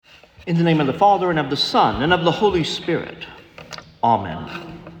In the name of the Father, and of the Son, and of the Holy Spirit.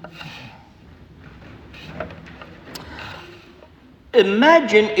 Amen.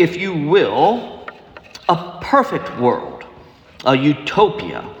 Imagine, if you will, a perfect world, a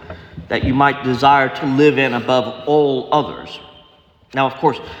utopia that you might desire to live in above all others. Now, of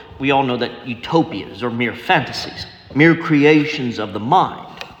course, we all know that utopias are mere fantasies, mere creations of the mind.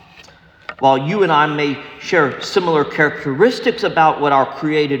 While you and I may share similar characteristics about what our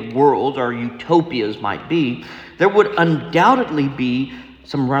created worlds, our utopias might be, there would undoubtedly be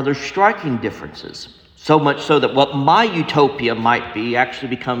some rather striking differences. So much so that what my utopia might be actually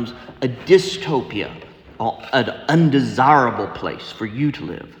becomes a dystopia, an undesirable place for you to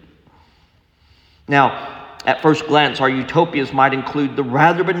live. Now, at first glance, our utopias might include the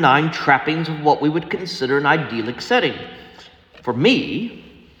rather benign trappings of what we would consider an idyllic setting. For me,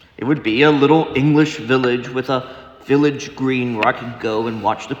 it would be a little English village with a village green where I could go and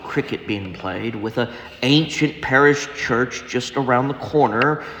watch the cricket being played, with an ancient parish church just around the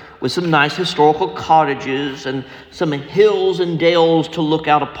corner, with some nice historical cottages and some hills and dales to look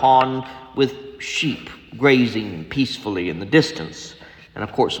out upon, with sheep grazing peacefully in the distance. And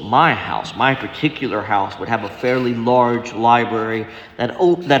of course, my house, my particular house, would have a fairly large library that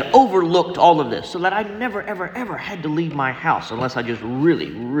overlooked all of this, so that I never, ever had to leave my house unless I just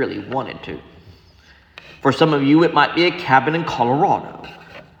really wanted to. For some of you, it might be a cabin in Colorado,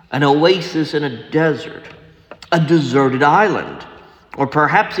 an oasis in a desert, a deserted island, or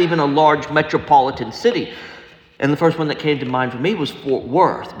perhaps even a large metropolitan city. And the first one that came to mind for me was Fort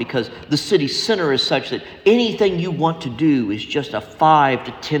Worth, because the city center is such that anything you want to do is just a 5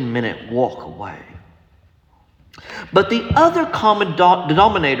 to 10 minute walk away. But the other common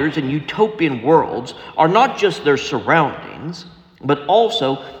denominators in utopian worlds are not just their surroundings, but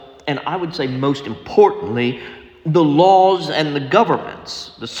also, and I would say most importantly, the laws and the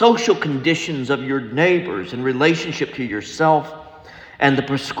governments, the social conditions of your neighbors in relationship to yourself, and the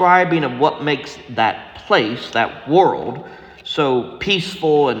prescribing of what makes that place, that world, so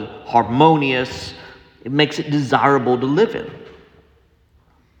peaceful and harmonious. It makes it desirable to live in.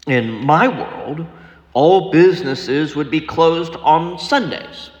 In my world, all businesses would be closed on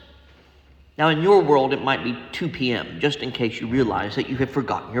Sundays. Now, in your world, it might be 2 p.m., just in case you realize that you have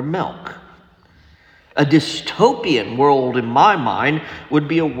forgotten your milk. A dystopian world, in my mind, would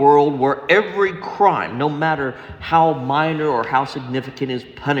be a world where every crime, no matter how minor or how significant, is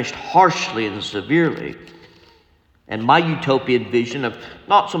punished harshly and severely. And my utopian vision of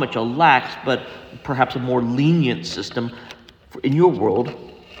not so much a lax, but perhaps a more lenient system in your world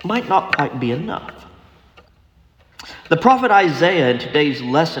might not quite be enough. The prophet Isaiah in today's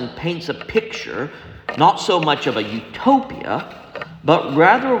lesson paints a picture, not so much of a utopia, but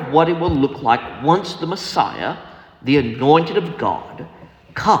rather of what it will look like once the Messiah, the anointed of God,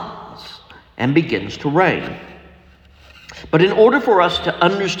 comes and begins to reign. But in order for us to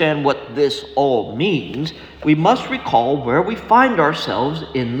understand what this all means, we must recall where we find ourselves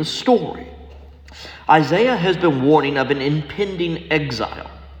in the story. Isaiah has been warning of an impending exile.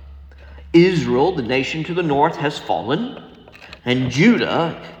 Israel, the nation to the north, has fallen, and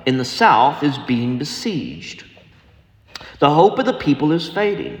Judah in the south is being besieged. The hope of the people is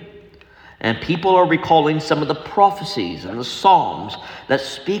fading, and people are recalling some of the prophecies and the Psalms that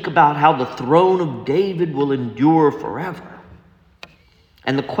speak about how the throne of David will endure forever.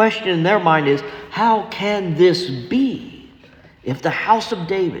 And the question in their mind is, how can this be if the house of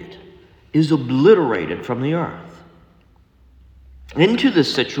David is obliterated from the earth? Into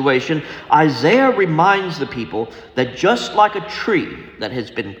this situation, Isaiah reminds the people that just like a tree that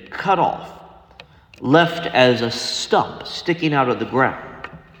has been cut off, left as a stump sticking out of the ground,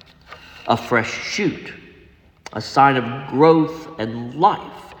 a fresh shoot, a sign of growth and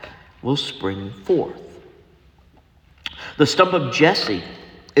life, will spring forth. The stump of Jesse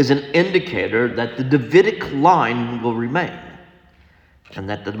is an indicator that the Davidic line will remain, and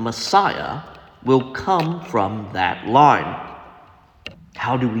that the Messiah will come from that line.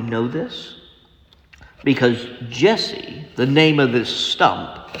 How do we know this? Because Jesse, the name of this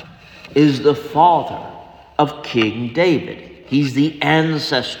stump, is the father of King David. He's the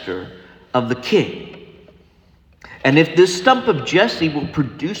ancestor of the king. And if this stump of Jesse will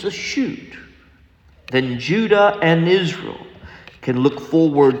produce a shoot, then Judah and Israel can look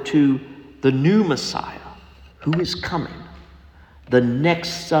forward to the new Messiah who is coming, the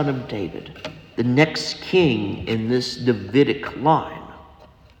next son of David, the next king in this Davidic line.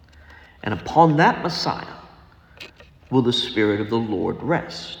 And upon that Messiah will the Spirit of the Lord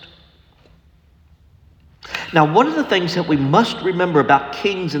rest. Now, one of the things that we must remember about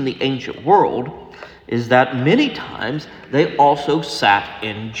kings in the ancient world is that many times they also sat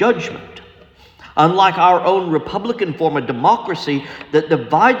in judgment. Unlike our own Republican form of democracy that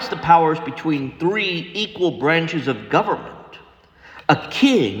divides the powers between three equal branches of government, a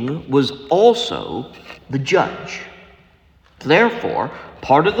king was also the judge. Therefore,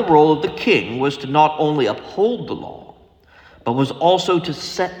 part of the role of the king was to not only uphold the law, but was also to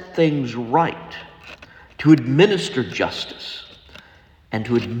set things right, to administer justice, and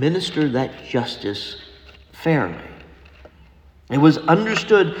to administer that justice fairly. It was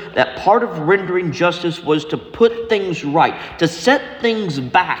understood that part of rendering justice was to put things right, to set things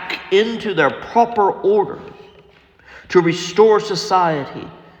back into their proper order, to restore society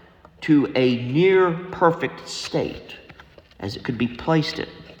to a near perfect state as it could be placed in.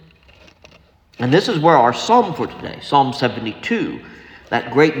 And this is where our psalm for today, Psalm 72,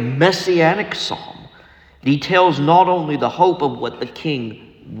 that great messianic psalm, details not only the hope of what the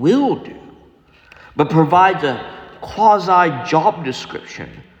king will do, but provides a quasi-job description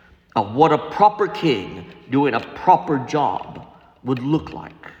of what a proper king doing a proper job would look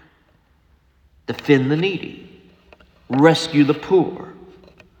like. Defend the needy, rescue the poor,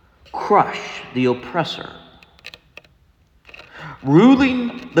 crush the oppressor.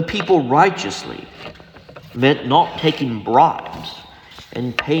 Ruling the people righteously meant not taking bribes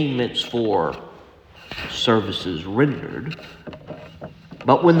and payments for services rendered,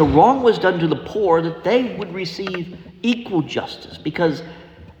 but when the wrong was done to the poor, that they would receive equal justice because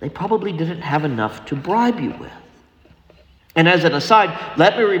they probably didn't have enough to bribe you with. And as an aside,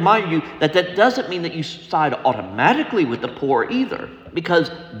 let me remind you that that doesn't mean that you side automatically with the poor either, because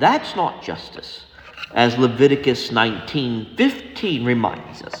that's not justice. As Leviticus 19:15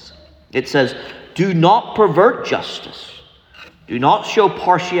 reminds us, it says, "Do not pervert justice. Do not show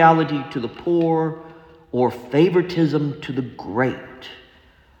partiality to the poor or favoritism to the great,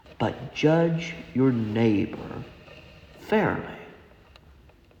 but judge your neighbor fairly."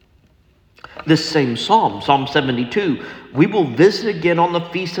 This same psalm, Psalm 72, we will visit again on the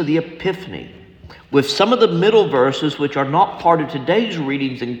Feast of the Epiphany, with some of the middle verses which are not part of today's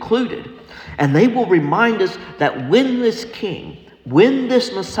readings included. And they will remind us that when this king, when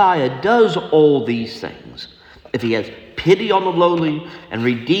this Messiah does all these things, if he has pity on the lowly and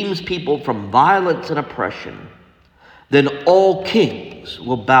redeems people from violence and oppression, then all kings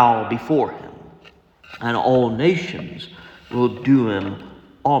will bow before him, and all nations will do him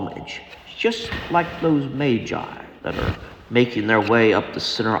homage, just like those magi that are making their way up the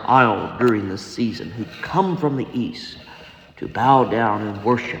center aisle during this season, who come from the east to bow down and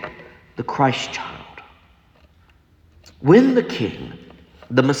worship the Christ child. When the king,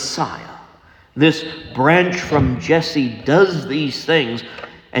 the Messiah, this branch from Jesse, does these things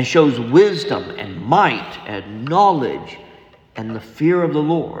and shows wisdom and might and knowledge and the fear of the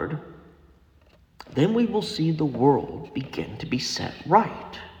Lord, then we will see the world begin to be set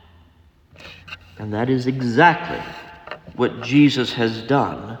right. And that is exactly what Jesus has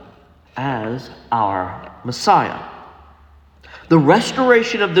done as our Messiah. The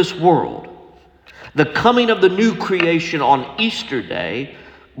restoration of this world, the coming of the new creation on Easter Day,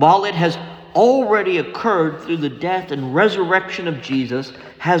 while it has already occurred through the death and resurrection of Jesus,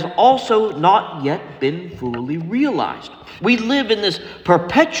 has also not yet been fully realized. We live in this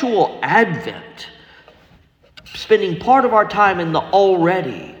perpetual Advent, spending part of our time in the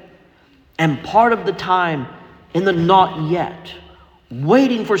already and part of the time in the not yet,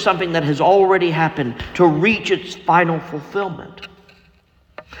 waiting for something that has already happened to reach its final fulfillment.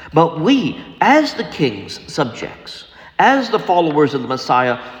 But we, as the king's subjects, as the followers of the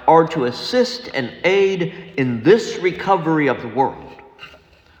Messiah, are to assist and aid in this recovery of the world,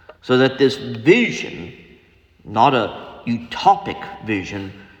 so that this vision, not a utopic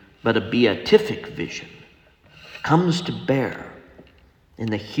vision, but a beatific vision, comes to bear in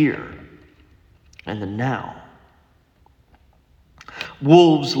the here and the now.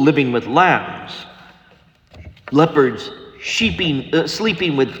 Wolves living with lambs, leopards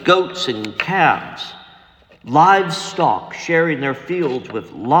sleeping with goats and calves, livestock sharing their fields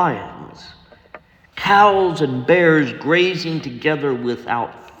with lions, cows and bears grazing together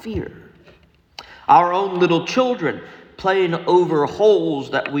without fear, our own little children playing over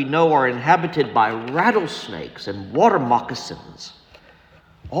holes that we know are inhabited by rattlesnakes and water moccasins.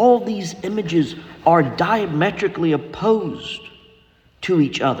 All these images are diametrically opposed to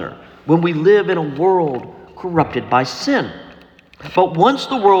each other when we live in a world corrupted by sin. But once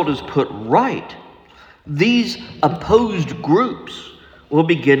the world is put right, these opposed groups will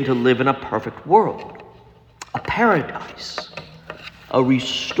begin to live in a perfect world, a paradise, a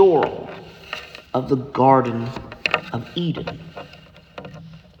restoral of the Garden of Eden.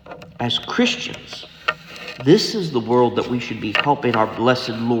 As Christians, This is the world that we should be helping our blessed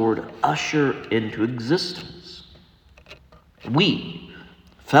Lord usher into existence. We,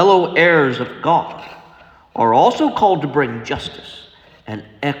 fellow heirs of God, are also called to bring justice and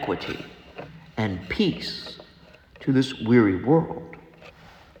equity and peace to this weary world.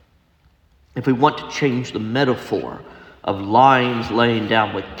 If we want to change the metaphor of lions laying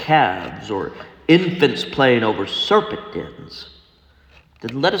down with calves or infants playing over serpent dens,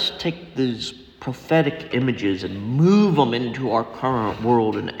 then let us take these prophetic images and move them into our current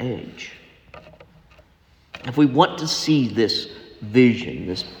world and age. If we want to see this vision,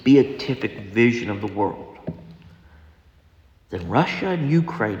 this beatific vision of the world, then Russia and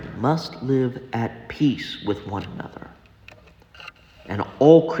Ukraine must live at peace with one another. And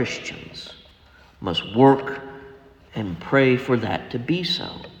all Christians must work and pray for that to be so.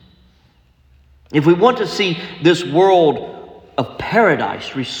 If we want to see this world of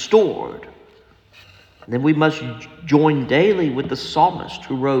paradise restored, then we must join daily with the psalmist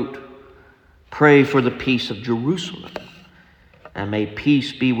who wrote, "Pray for the peace of Jerusalem, and may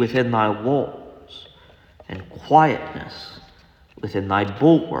peace be within thy walls, and quietness within thy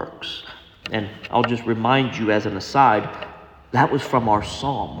bulwarks." And I'll just remind you as an aside, that was from our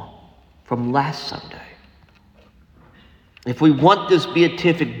psalm from last Sunday. If we want this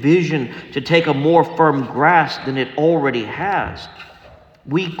beatific vision to take a more firm grasp than it already has,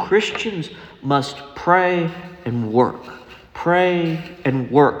 we Christians must pray and work. Pray and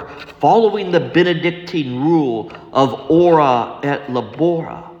work, following the Benedictine rule of ora et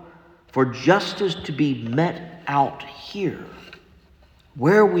labora, for justice to be met out here,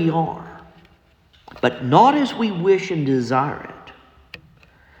 where we are, but not as we wish and desire it,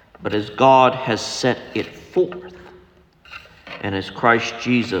 but as God has set it forth, and as Christ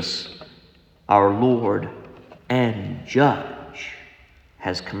Jesus, our Lord and Judge,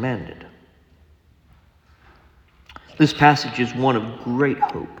 has commanded. This passage is one of great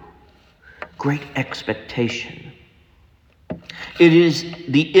hope, great expectation. It is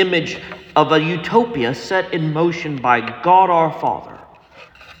the image of a utopia set in motion by God our Father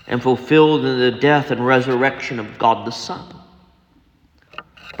and fulfilled in the death and resurrection of God the Son.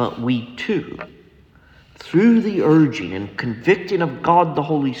 But we too, through the urging and convicting of God the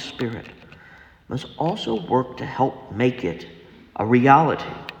Holy Spirit, must also work to help make it a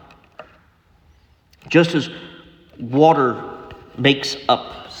reality. Just as water makes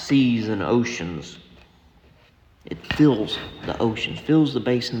up seas and oceans, it fills the oceans, fills the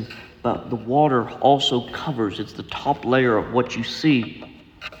basins, but the water also covers. It's the top layer of what you see.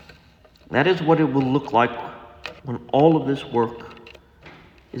 That is what it will look like when all of this work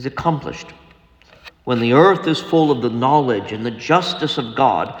is accomplished. When the earth is full of the knowledge and the justice of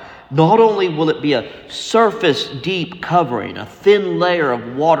God, not only will it be a surface deep covering, a thin layer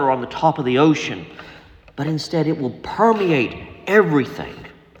of water on the top of the ocean, but instead it will permeate everything.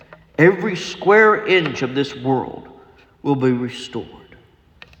 Every square inch of this world will be restored,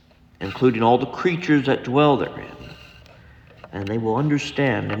 including all the creatures that dwell therein. And they will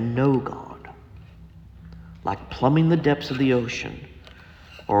understand and know God, like plumbing the depths of the ocean,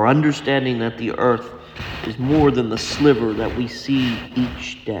 or understanding that the earth is more than the sliver that we see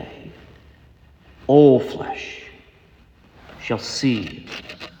each day. All flesh shall see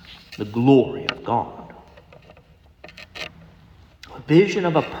the glory of God. A vision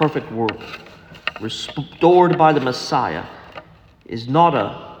of a perfect world restored by the Messiah is not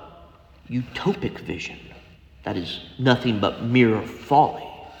a utopic vision that is nothing but mere folly.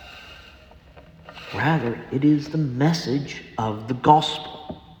 Rather, it is the message of the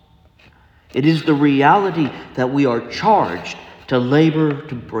gospel. It is the reality that we are charged to labor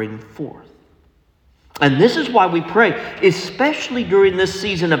to bring forth. And this is why we pray, especially during this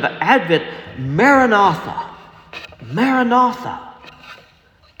season of Advent, Maranatha, Maranatha.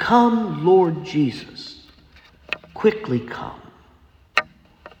 Come, Lord Jesus, quickly come.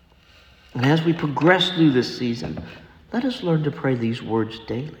 And as we progress through this season, let us learn to pray these words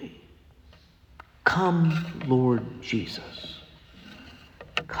daily. Come, Lord Jesus.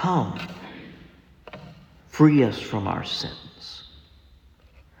 Come, free us from our sins.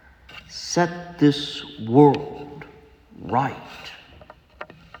 Set this world right.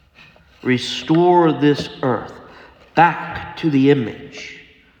 Restore this earth back to the image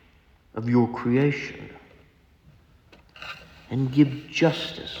of your creation. And give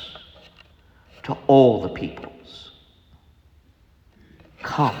justice to all the peoples.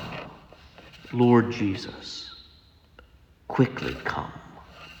 Come, Lord Jesus, quickly come.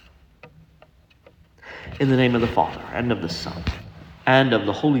 In the name of the Father, and of the Son, and of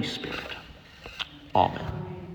the Holy Spirit. Amen.